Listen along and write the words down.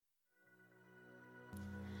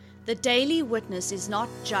The Daily Witness is not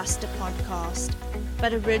just a podcast,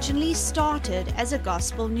 but originally started as a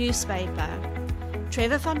gospel newspaper.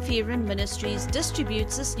 Trevor van Vieren Ministries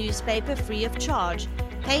distributes this newspaper free of charge,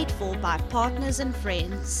 paid for by partners and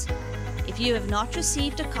friends. If you have not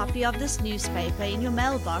received a copy of this newspaper in your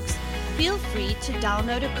mailbox, feel free to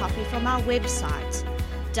download a copy from our website,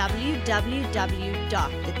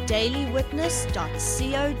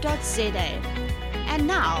 www.thedailywitness.co.za. And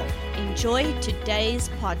now, enjoy today's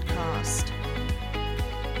podcast.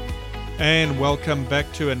 And welcome back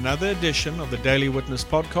to another edition of the Daily Witness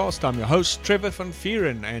podcast. I'm your host, Trevor van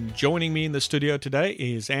Vieren, and joining me in the studio today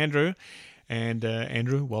is Andrew. And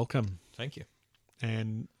Andrew, welcome. Thank you.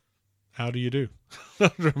 And how do you do?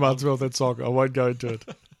 Reminds me of that song. I won't go into it.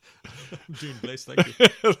 I'm doing blessed, thank you.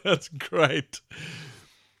 That's great.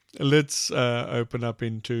 Let's open up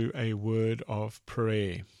into a word of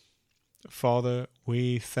prayer. Father,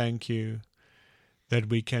 we thank you that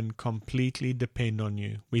we can completely depend on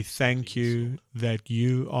you. We thank you that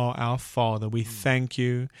you are our Father. We thank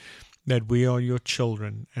you that we are your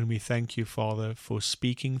children. And we thank you, Father, for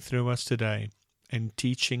speaking through us today and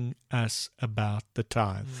teaching us about the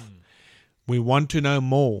tithe. We want to know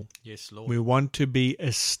more. Yes, Lord. We want to be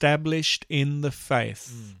established in the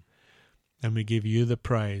faith. And we give you the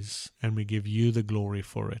praise and we give you the glory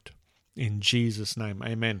for it. In Jesus' name,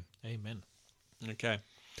 amen. Amen. Okay.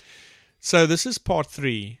 So this is part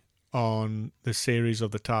 3 on the series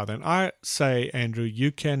of the tithe. And I say, Andrew,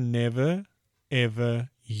 you can never,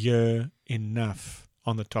 ever hear enough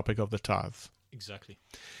on the topic of the tithe. Exactly.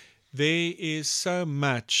 There is so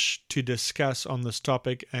much to discuss on this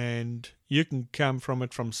topic, and you can come from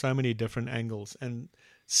it from so many different angles. And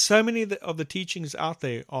so many of the teachings out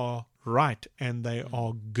there are right and they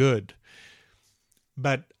are good.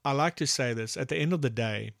 But I like to say this, at the end of the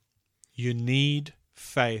day, you need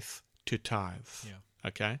faith to tithe. Yeah.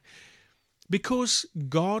 Okay? Because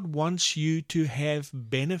God wants you to have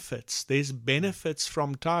benefits. There's benefits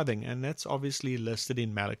from tithing, and that's obviously listed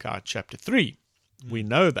in Malachi chapter 3. We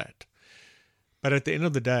know that. But at the end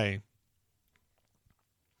of the day,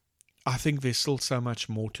 I think there's still so much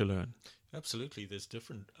more to learn. Absolutely. There's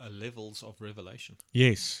different levels of revelation.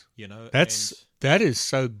 Yes. You know, that is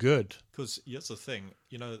so good. Because here's the thing,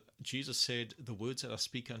 you know, Jesus said, the words that I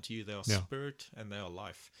speak unto you, they are spirit and they are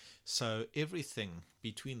life. So everything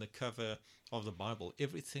between the cover of the Bible,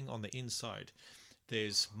 everything on the inside,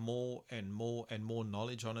 there's more and more and more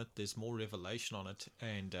knowledge on it. There's more revelation on it.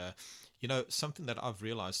 And, you know, something that I've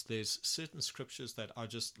realized, there's certain scriptures that I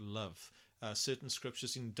just love. Certain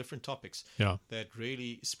scriptures in different topics that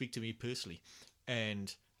really speak to me personally,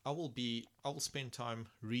 and I will spend time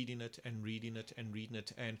reading it, and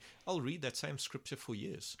I'll read that same scripture for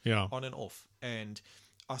years, on and off, and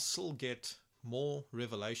I still get more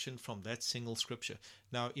revelation from that single scripture.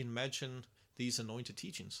 Now imagine these anointed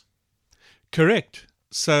teachings. Correct.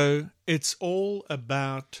 So it's all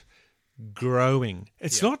about growing.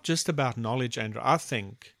 It's not just about knowledge, Andrew. I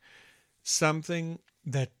think something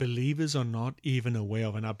that believers are not even aware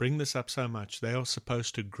of, and I bring this up so much, they are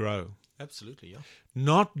supposed to grow. Absolutely, yeah.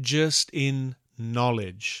 Not just in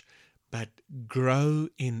knowledge, but grow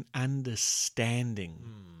in understanding.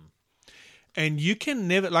 And you can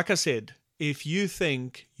never, like I said, if you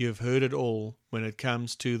think you've heard it all when it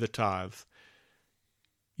comes to the tithe,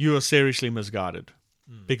 you are seriously misguided.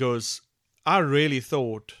 Because I really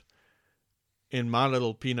thought in my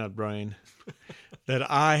little peanut brain that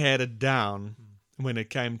I had it down when it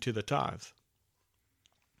came to the tithe.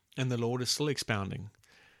 And the Lord is still expounding.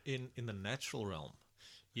 In the natural realm,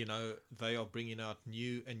 you know, they are bringing out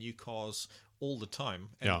new cars all the time,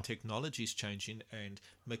 and technology is changing, and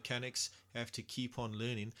mechanics have to keep on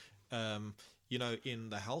learning. You know,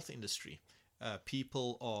 in the health industry,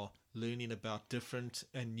 people are learning about different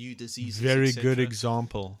and new diseases. Very good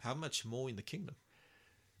example. How much more in the kingdom?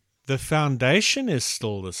 The foundation is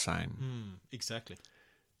still the same. Exactly.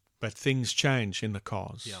 But things change in the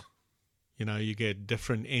cars. Yeah. You know, you get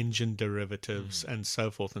different engine derivatives and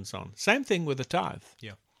so forth and so on. Same thing with the tithe.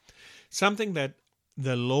 Yeah. Something that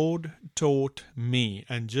the Lord taught me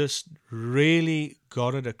and just really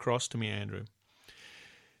got it across to me, Andrew.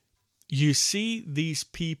 You see these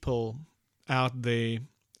people out there,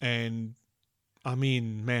 and I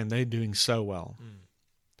mean, man, they're doing so well.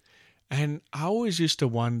 And I always used to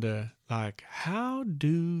wonder, like, how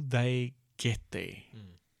do they get there?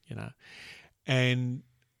 You know, and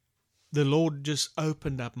the Lord just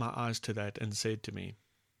opened up my eyes to that and said to me,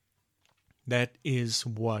 that is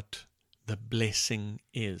what the blessing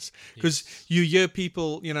is. Because you hear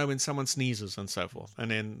people, you know, when someone sneezes and so forth,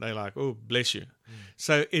 and then they're like, oh, bless you.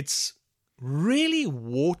 So it's really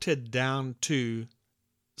watered down to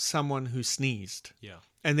someone who sneezed. Yeah.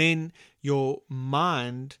 And then your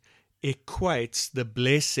mind equates the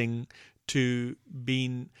blessing to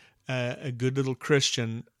being a good little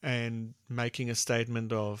Christian and making a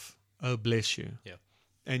statement of, oh, bless you. Yeah.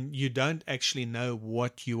 And you don't actually know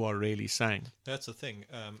what you are really saying. That's the thing.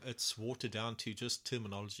 It's watered down to just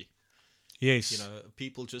terminology. Yes. You know,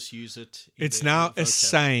 people just use it. It's now a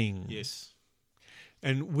saying. Yes.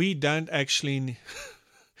 And we don't actually,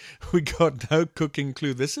 we got no cooking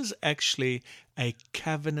clue. This is actually a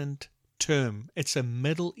covenant term. It's a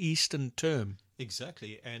Middle Eastern term.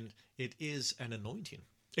 Exactly. And it is an anointing.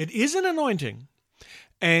 It is an anointing.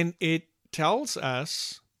 And it tells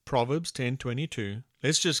us, Proverbs 10:22.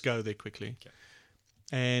 Let's just go there quickly. Okay.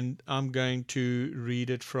 And I'm going to read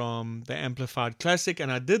it from the Amplified Classic.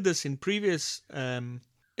 And I did this in previous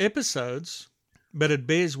episodes, but it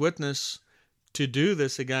bears witness to do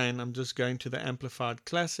this again. I'm just going to the Amplified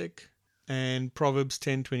Classic and Proverbs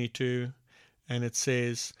 10:22. And it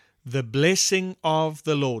says, the blessing of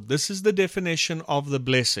the Lord. This is the definition of the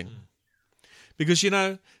blessing. Because,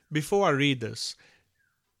 before I read this,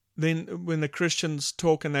 then when the Christians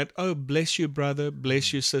talk in that, oh, bless you, brother,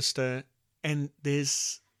 bless you, sister, and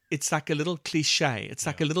it's like a little cliche. It's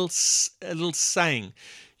like a little saying.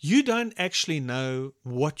 You don't actually know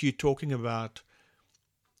what you're talking about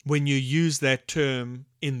when you use that term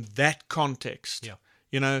in that context.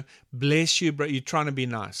 Yeah. Bless you, bro. You're trying to be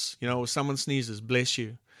nice. Or someone sneezes, bless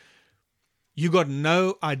you. You got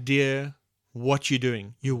no idea what you're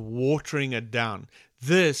doing. You're watering it down.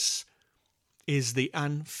 This is the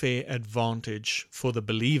unfair advantage for the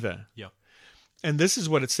believer. Yeah. And this is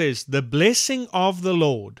what it says. The blessing of the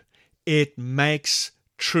Lord, it makes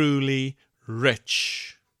truly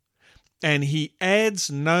rich. And he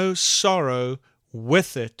adds no sorrow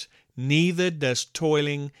with it, neither does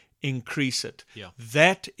toiling increase it. Yeah.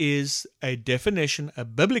 That is a definition, a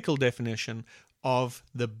biblical definition of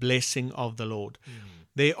the blessing of the Lord.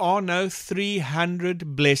 There are no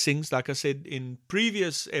 300 blessings, like I said in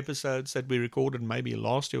previous episodes that we recorded maybe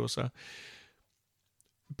last year or so.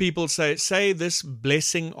 People say this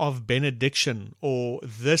blessing of benediction or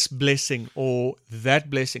this blessing or that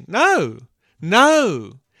blessing. No.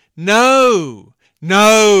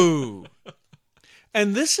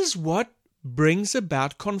 And this is what brings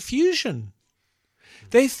about confusion.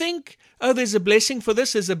 They think, oh, there's a blessing for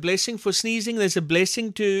this, there's a blessing for sneezing, there's a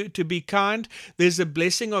blessing to be kind, there's a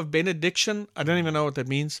blessing of benediction. I don't even know what that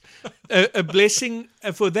means. A blessing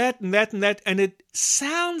for that and that and that. And it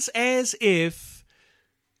sounds as if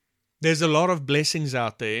there's a lot of blessings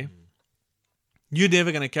out there. You're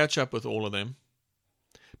never going to catch up with all of them.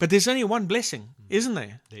 But there's only one blessing, isn't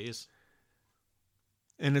there? There is.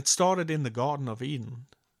 And it started in the Garden of Eden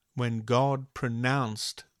when God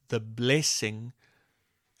pronounced the blessing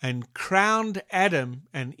and crowned Adam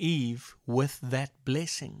and Eve with that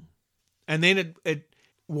blessing. And then it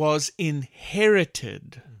was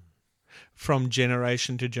inherited from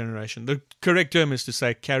generation to generation. The correct term is to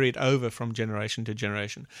say carried over from generation to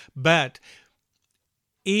generation. But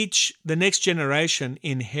the next generation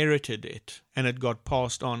inherited it, and it got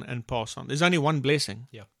passed on and passed on. There's only one blessing.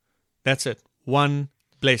 Yeah. That's it. One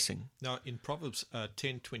blessing. Now, in Proverbs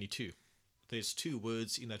 10:22, there's two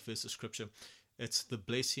words in that verse of scripture. It's the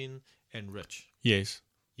blessing and rich. Yes.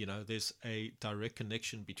 There's a direct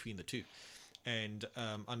connection between the two. And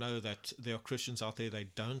I know that there are Christians out there, they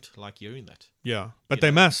don't like hearing that. Yeah, but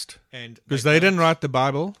they must. And because they didn't write the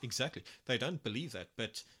Bible. Exactly. They don't believe that,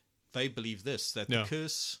 but they believe this, that the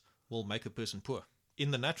curse will make a person poor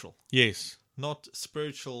in the natural. Yes. Not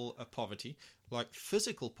spiritual poverty, like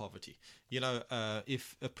physical poverty.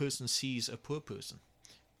 If a person sees a poor person,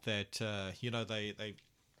 that,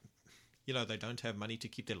 they don't have money to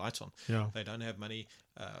keep their lights on. Yeah. They don't have money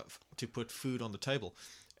to put food on the table.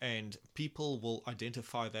 And people will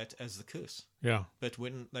identify that as the curse. Yeah. But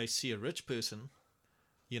when they see a rich person,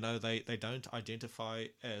 they don't identify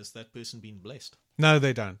as that person being blessed. No,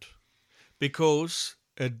 they don't. Because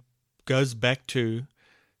it goes back to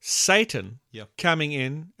Satan coming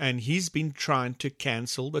in, and he's been trying to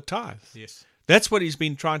cancel the tithe. Yes. That's what he's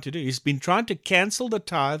been trying to do. He's been trying to cancel the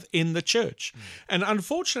tithe in the church. And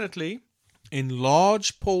unfortunately, in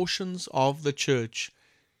large portions of the church,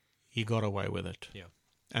 he got away with it. Yeah.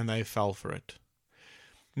 And they fell for it.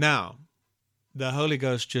 Now, the Holy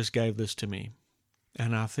Ghost just gave this to me.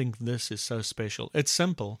 And I think this is so special. It's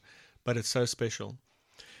simple, but it's so special.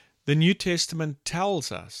 The New Testament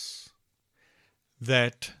tells us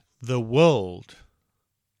that the world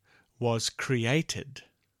was created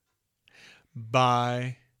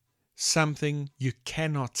by something you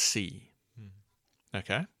cannot see.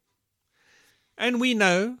 Okay? And we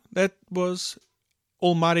know that was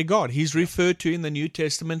Almighty God. He's referred to in the New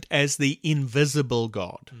Testament as the invisible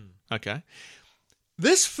God. Okay?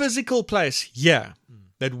 This physical place here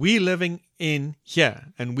that we're living in here,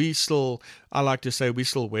 and I like to say, we're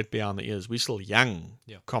still wet behind the ears. We're still young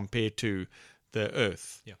compared to the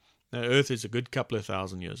earth. Yeah. Now, earth is a good couple of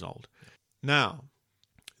thousand years old. Now,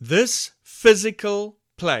 this physical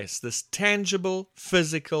place, this tangible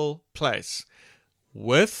physical place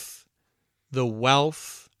with the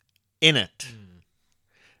wealth in it,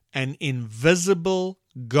 an invisible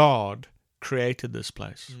God created this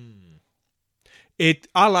place.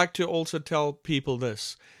 I like to also tell people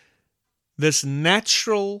this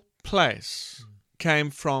natural place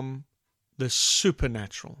came from the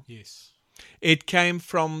supernatural. Yes. It came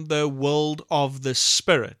from the world of the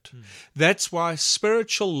Spirit. That's why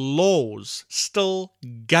spiritual laws still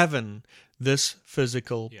govern this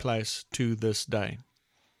physical place to this day.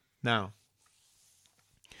 Now,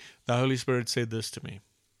 the Holy Spirit said this to me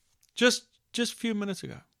just a few minutes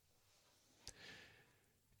ago.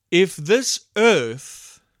 If this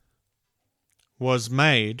earth was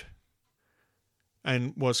made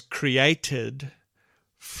and was created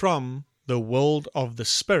from the world of the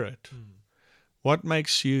Spirit, what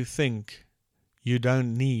makes you think you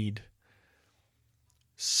don't need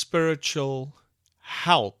spiritual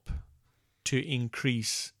help to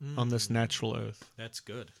increase on this natural earth? That's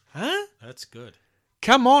good. Huh? That's good.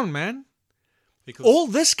 Come on, man. Because all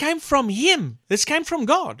this came from Him. This came from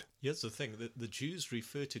God. Here's the thing. The Jews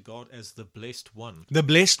refer to God as the blessed one. The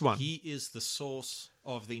blessed one. He is the source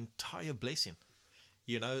of the entire blessing.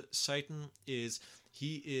 Satan is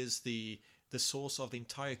the source of the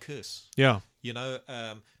entire curse. Yeah.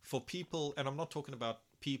 For people, and I'm not talking about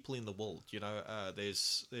people in the world,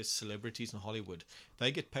 there's celebrities in Hollywood.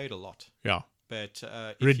 They get paid a lot. Yeah. But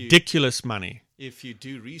ridiculous money. If you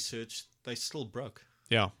do research, they're still broke.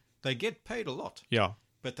 Yeah. They get paid a lot. Yeah.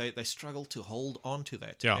 But they struggle to hold on to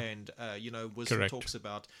that. Yeah. And, wisdom Correct. talks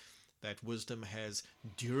about that wisdom has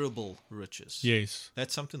durable riches. Yes.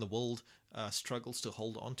 That's something the world struggles to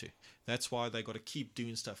hold on to. That's why they got to keep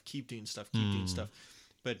doing stuff.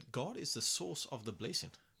 But God is the source of the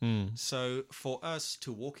blessing. So for us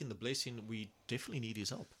to walk in the blessing, we definitely need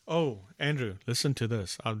His help. Oh, Andrew, listen to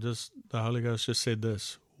this. The Holy Ghost just said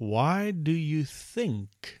this. Why do you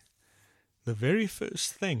think the very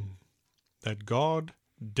first thing that God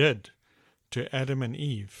did to Adam and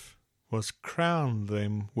Eve was crown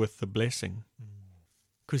them with the blessing?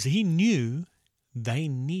 Because He knew they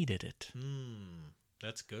needed it.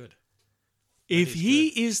 That's good. If He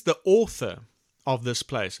is the author of this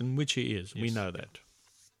place, in which He is, we Yes. know that.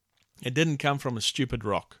 It didn't come from a stupid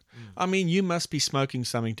rock. I mean, you must be smoking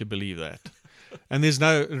something to believe that. And there's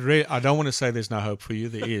I don't want to say there's no hope for you.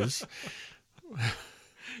 There is.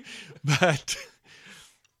 But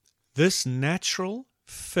this natural,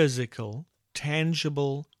 physical,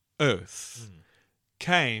 tangible earth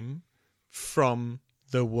came from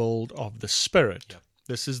the world of the Spirit. Yep.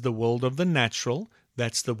 This is the world of the natural.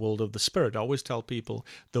 That's the world of the Spirit. I always tell people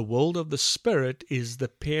the world of the Spirit is the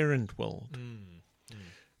parent world.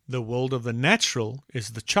 The world of the natural is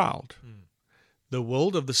the child. The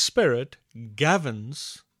world of the Spirit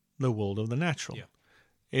governs the world of the natural. Yeah.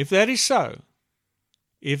 If that is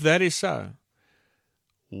so,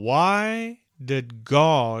 why did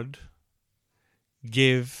God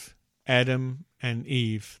give Adam and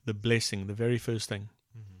Eve the blessing, the very first thing?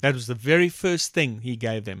 That was the very first thing He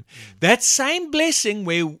gave them. That same blessing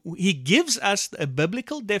where He gives us a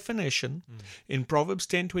biblical definition in Proverbs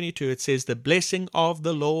 10:22, it says, the blessing of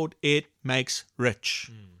the Lord, it makes rich.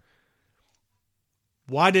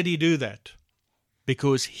 Why did He do that?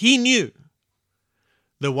 Because He knew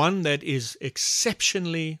the one that is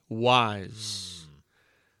exceptionally wise,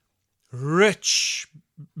 rich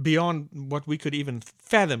beyond what we could even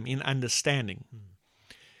fathom in understanding.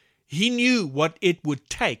 He knew what it would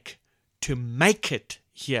take to make it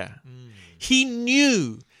here. He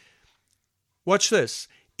knew, watch this,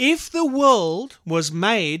 if the world was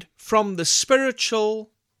made from the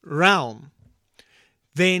spiritual realm,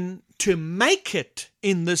 then to make it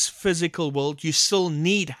in this physical world, you still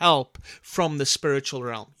need help from the spiritual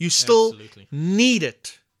realm. You still Absolutely. need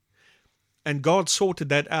it. And God sorted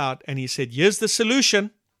that out, and He said, here's the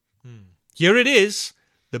solution. Here it is,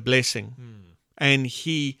 the blessing. And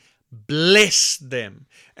He blessed them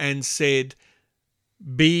and said,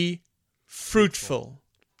 be fruitful,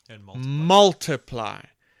 And multiply,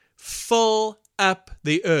 fill up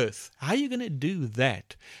the earth. How are you going to do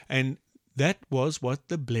that? And that was what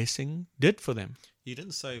the blessing did for them. You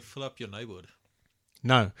didn't say fill up your neighborhood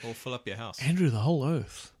No. or fill up your house. Andrew, the whole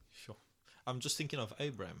earth. Sure. I'm just thinking of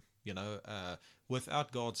Abraham.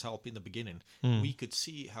 without God's help in the beginning, we could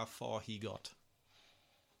see how far he got.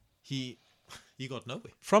 He got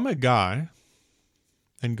nowhere. From a guy,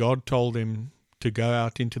 and God told him to go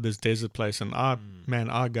out into this desert place, and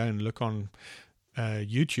I go and look on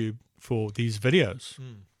YouTube for these videos.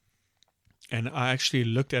 And I actually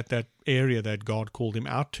looked at that area that God called him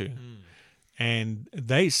out to. And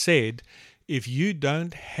they said, if you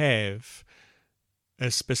don't have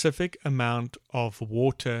a specific amount of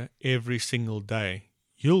water every single day,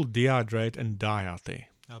 you'll dehydrate and die out there.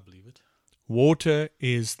 I believe it. Water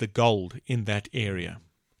is the gold in that area.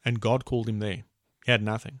 And God called him there. He had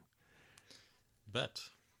nothing. But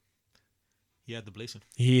he had the blessing.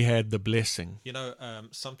 He had the blessing. You know,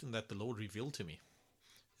 something that the Lord revealed to me.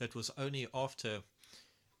 That was only after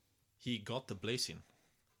he got the blessing.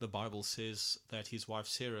 The Bible says that his wife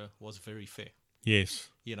Sarah was very fair. Yes.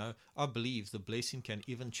 You know, I believe the blessing can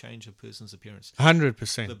even change a person's appearance.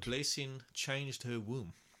 100%. The blessing changed her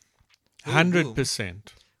womb. Her 100%.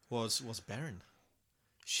 womb was barren.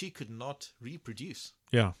 She could not reproduce.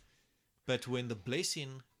 Yeah. But when the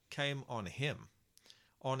blessing came on him,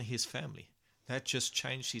 on his family, that just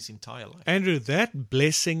changed his entire life. Andrew, that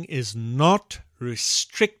blessing is not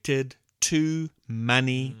restricted to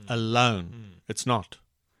money alone. It's not.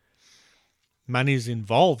 Money is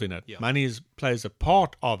involved in it. Yeah. Money plays a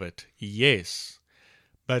part of it, yes.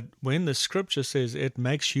 But when the scripture says it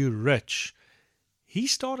makes you rich, he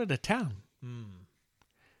started a town.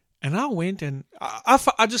 And I went and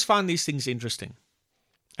I just find these things interesting.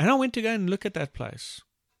 And I went to go and look at that place.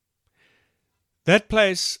 That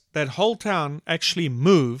place, that whole town actually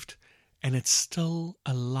moved, and it's still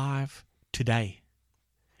alive today.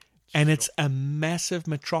 And it's a massive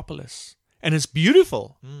metropolis. And it's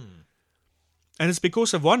beautiful. And it's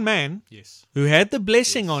because of one man who had the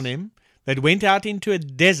blessing on him that went out into a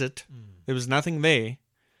desert. There was nothing there.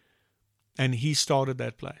 And he started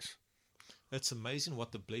that place. It's amazing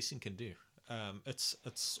what the blessing can do.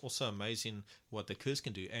 It's also amazing what the curse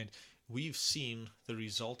can do. And we've seen the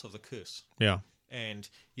result of the curse. Yeah. And,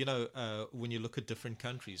 you know, when you look at different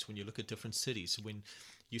countries, when you look at different cities, when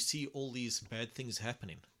you see all these bad things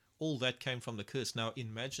happening, all that came from the curse. Now,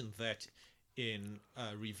 imagine that in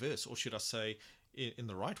reverse, or should I say in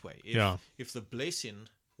the right way. If the blessing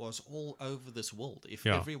was all over this world, if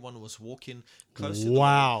everyone was walking close to the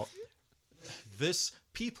Lord, this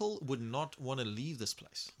people would not want to leave this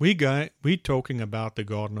place. We're talking about the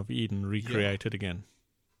Garden of Eden recreated again.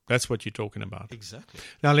 That's what you're talking about. Exactly.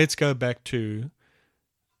 Now let's go back to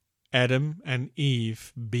Adam and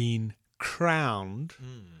Eve being crowned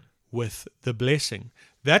with the blessing.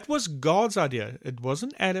 That was God's idea. It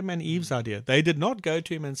wasn't Adam and Eve's idea. They did not go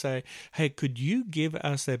to him and say, hey, could you give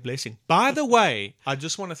us that blessing? By the way, I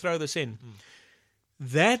just want to throw this in.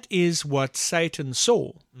 That is what Satan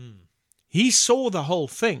saw. He saw the whole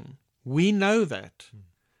thing. We know that.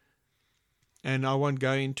 And I won't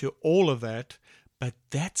go into all of that, but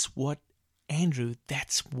that's what, Andrew,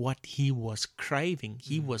 that's what he was craving.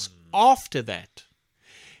 He was after that.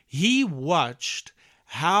 He watched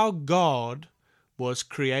how God was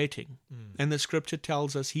creating. And the scripture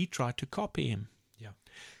tells us he tried to copy him. Yeah.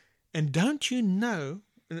 And don't you know,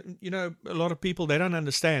 a lot of people, they don't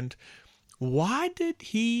understand, why did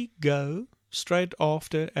he go straight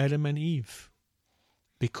after Adam and Eve?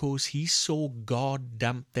 Because he saw God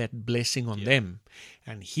dump that blessing on them.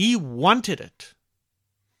 And he wanted it.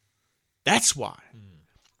 That's why.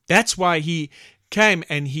 That's why he came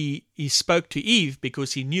and he spoke to Eve,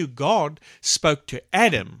 because he knew God spoke to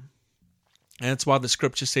Adam. And that's why the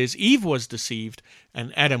scripture says Eve was deceived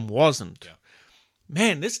and Adam wasn't. Yeah.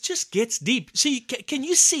 Man, this just gets deep. See, can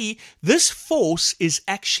you see this force is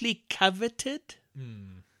actually coveted?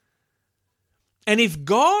 And if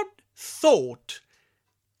God thought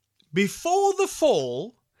before the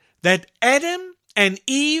fall that Adam and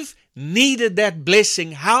Eve needed that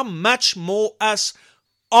blessing, how much more us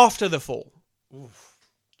after the fall? Oof,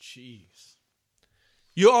 jeez.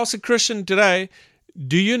 You ask a Christian today,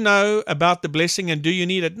 do you know about the blessing and do you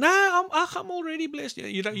need it? No, I'm already blessed.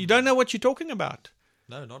 You don't know what you're talking about.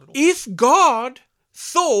 No, not at all. If God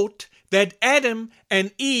thought that Adam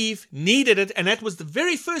and Eve needed it, and that was the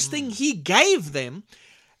very first thing he gave them,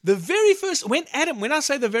 when I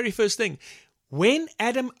say the very first thing, when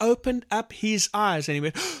Adam opened up his eyes and he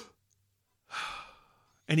went,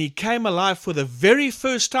 and he came alive for the very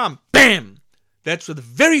first time, bam! That's the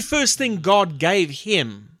very first thing God gave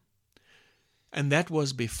him. And that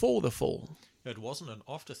was before the fall. It wasn't an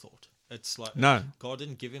afterthought. It's like No. God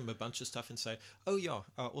didn't give him a bunch of stuff and say, oh yeah,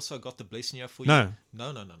 I also got the blessing here for you. No.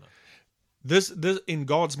 No. This in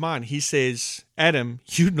God's mind, he says, Adam,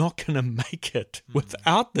 you're not going to make it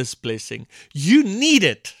without this blessing. You need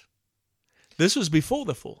it. This was before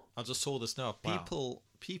the fall. I just saw this now. Wow.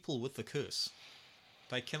 People with the curse,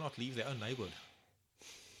 they cannot leave their own neighborhood.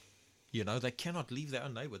 You know, they cannot leave their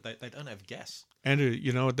own neighborhood. They don't have gas. Andrew,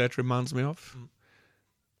 you know what that reminds me of?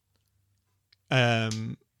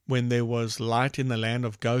 When there was light in the land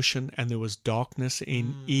of Goshen and there was darkness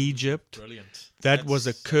in Egypt. Brilliant. That was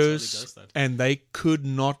a curse, and they could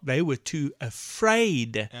not, they were too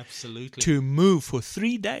afraid to move for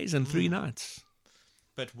 3 days and 3 nights.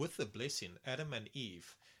 But with the blessing, Adam and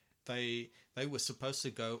Eve, they were supposed to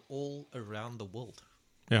go all around the world.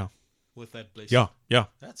 Yeah. With that blessing. Yeah.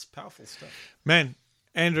 That's powerful stuff. Man,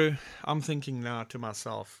 Andrew, I'm thinking now to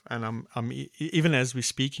myself, and I'm even as we're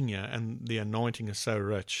speaking here, and the anointing is so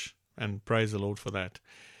rich, and praise the Lord for that.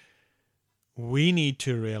 We need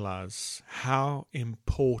to realize how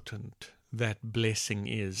important that blessing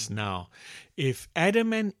is now. If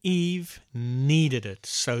Adam and Eve needed it,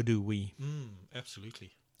 so do we.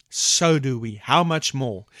 Absolutely. So do we. How much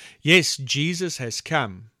more? Yes, Jesus has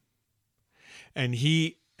come, and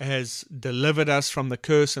he has delivered us from the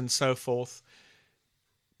curse and so forth.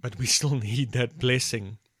 But we still need that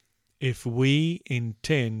blessing if we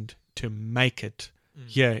intend to make it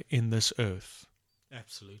here in this earth.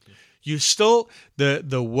 Absolutely. You still,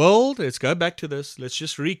 the world, let's go back to this. Let's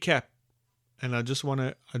just recap. And I just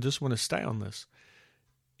want to stay on this.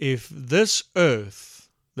 If this earth,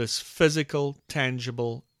 this physical,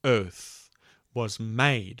 tangible earth, was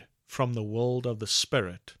made from the world of the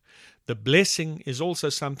Spirit, the blessing is also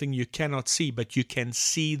something you cannot see, but you can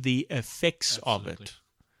see the effects of it.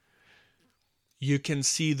 You can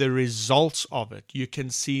see the results of it. You can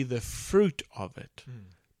see the fruit of it,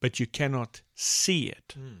 but you cannot see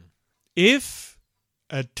it. If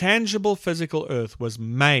a tangible physical earth was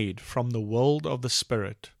made from the world of the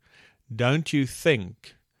Spirit, don't you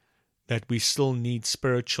think that we still need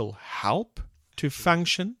spiritual help to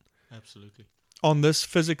function on this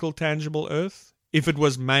physical, tangible earth? If it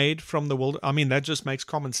was made from the world, I mean, that just makes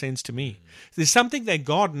common sense to me. There's something that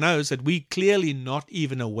God knows that we clearly not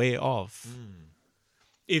even aware of.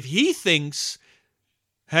 If he thinks,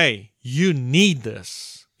 hey, you need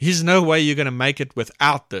this, there's no way you're going to make it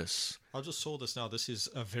without this. I just saw this now. This is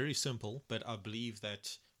very simple, but I believe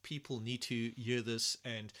that people need to hear this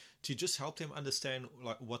and to just help them understand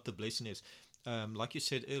what the blessing is. Like you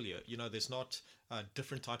said earlier, you know, there's not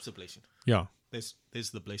different types of blessing. Yeah.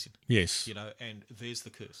 There's the blessing. Yes. You know, and there's the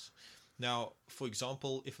curse. Now, for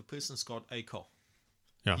example, if a person's got a car,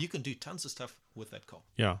 you can do tons of stuff with that car.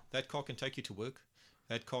 Yeah. That car can take you to work.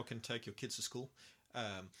 That car can take your kids to school.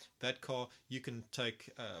 That car, you can take,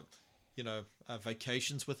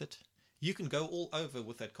 vacations with it. You can go all over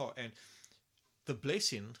with that car. And the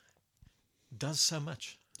blessing does so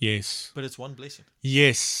much. Yes. But it's one blessing.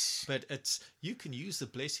 Yes. But you can use the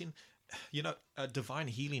blessing. You know, divine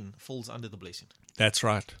healing falls under the blessing. That's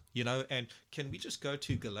right. You know, and can we just go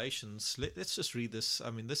to Galatians? Let's just read this.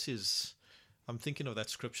 I mean, I'm thinking of that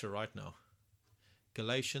scripture right now.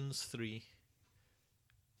 Galatians 3.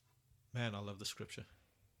 Man, I love the scripture.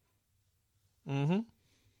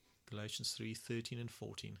 Galatians 3, 13 and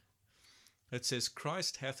 14. It says,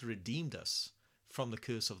 Christ hath redeemed us from the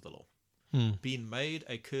curse of the law, being made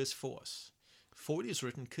a curse for us. For it is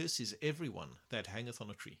written, Cursed is everyone that hangeth on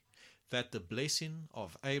a tree, that the blessing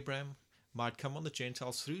of Abraham might come on the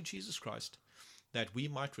Gentiles through Jesus Christ, that we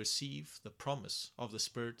might receive the promise of the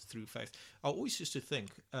Spirit through faith. I always used to think,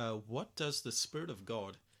 what does the Spirit of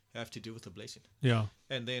God have to do with the blessing? Yeah.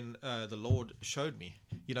 And then the Lord showed me,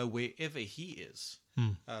 you know, wherever he is,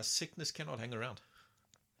 sickness cannot hang around.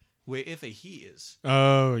 Wherever he is.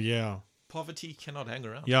 Oh, yeah. Poverty cannot hang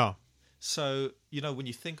around. Yeah. So, you know, when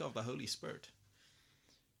you think of the Holy Spirit,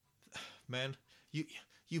 man,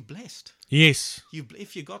 you're blessed. Yes.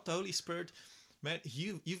 If you got the Holy Spirit, man,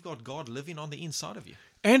 you've got God living on the inside of you.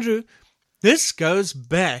 Andrew, this goes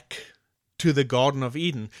back to the Garden of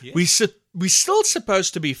Eden. Yes. We're still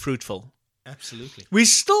supposed to be fruitful. Absolutely. We're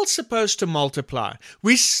still supposed to multiply.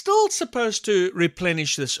 We're still supposed to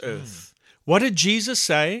replenish this earth. What did Jesus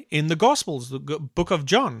say in the Gospels, the book of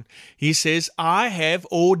John? He says, I have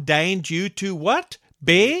ordained you to what?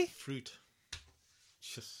 Bear fruit.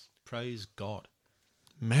 Just praise God.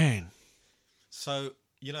 Man. So,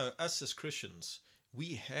 you know, us as Christians,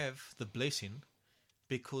 we have the blessing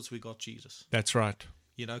because we got Jesus. That's right.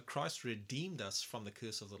 You know, Christ redeemed us from the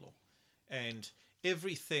curse of the law. And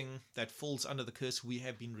everything that falls under the curse, we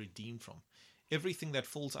have been redeemed from. Everything that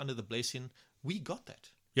falls under the blessing, we got that.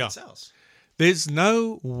 Yeah. It's ours. There's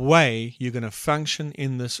no way you're going to function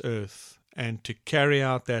in this earth and to carry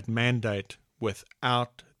out that mandate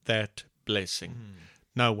without that blessing.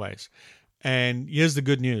 No ways. And here's the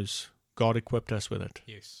good news. God equipped us with it.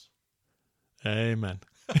 Yes. Amen.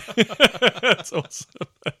 That's awesome.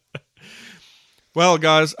 Well,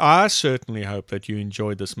 guys, I certainly hope that you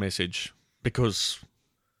enjoyed this message, because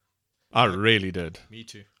I really did. Me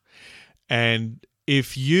too. And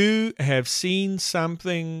if you have seen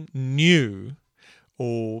something new,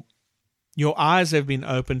 or your eyes have been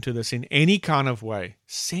opened to this in any kind of way,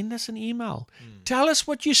 send us an email. Tell us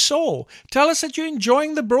what you saw. Tell us that you're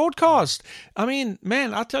enjoying the broadcast. I mean,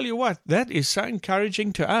 man, I'll tell you what, that is so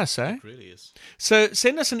encouraging to us, eh? It really is. So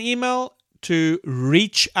send us an email to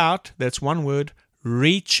reach out, that's one word,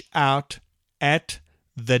 reach out at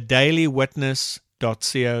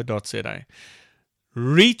thedailywitness.co.za.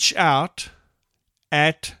 Reach out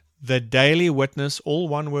at thedailywitness, all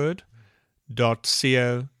one word,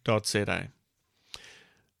 .co.za.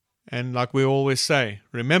 And like we always say,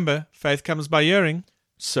 remember, faith comes by hearing,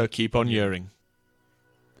 so keep on hearing.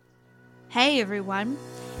 Hey everyone,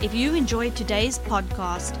 if you enjoyed today's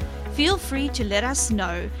podcast, feel free to let us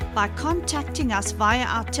know by contacting us via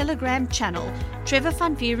our Telegram channel, Trevor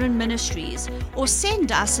Van Vieren Ministries, or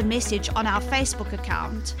send us a message on our Facebook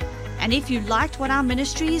account. And if you liked what our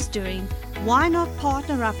ministry is doing, why not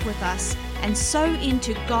partner up with us and sow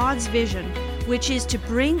into God's vision, which is to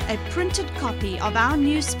bring a printed copy of our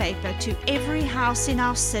newspaper to every house in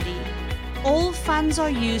our city. All funds are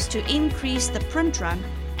used to increase the print run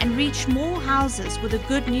and reach more houses with the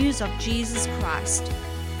good news of Jesus Christ.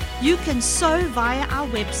 You can sow via our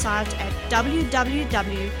website at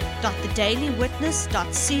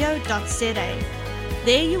www.thedailywitness.co.za.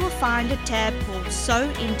 There you will find a tab called Sow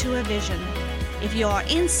into a Vision. If you are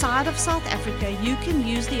inside of South Africa, you can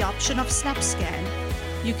use the option of SnapScan.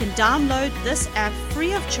 You can download this app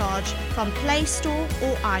free of charge from Play Store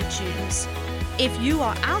or iTunes. If you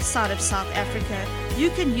are outside of South Africa, you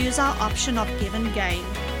can use our option of Give and Gain.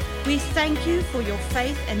 We thank you for your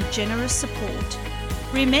faith and generous support.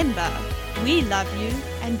 Remember, we love you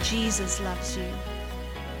and Jesus loves you.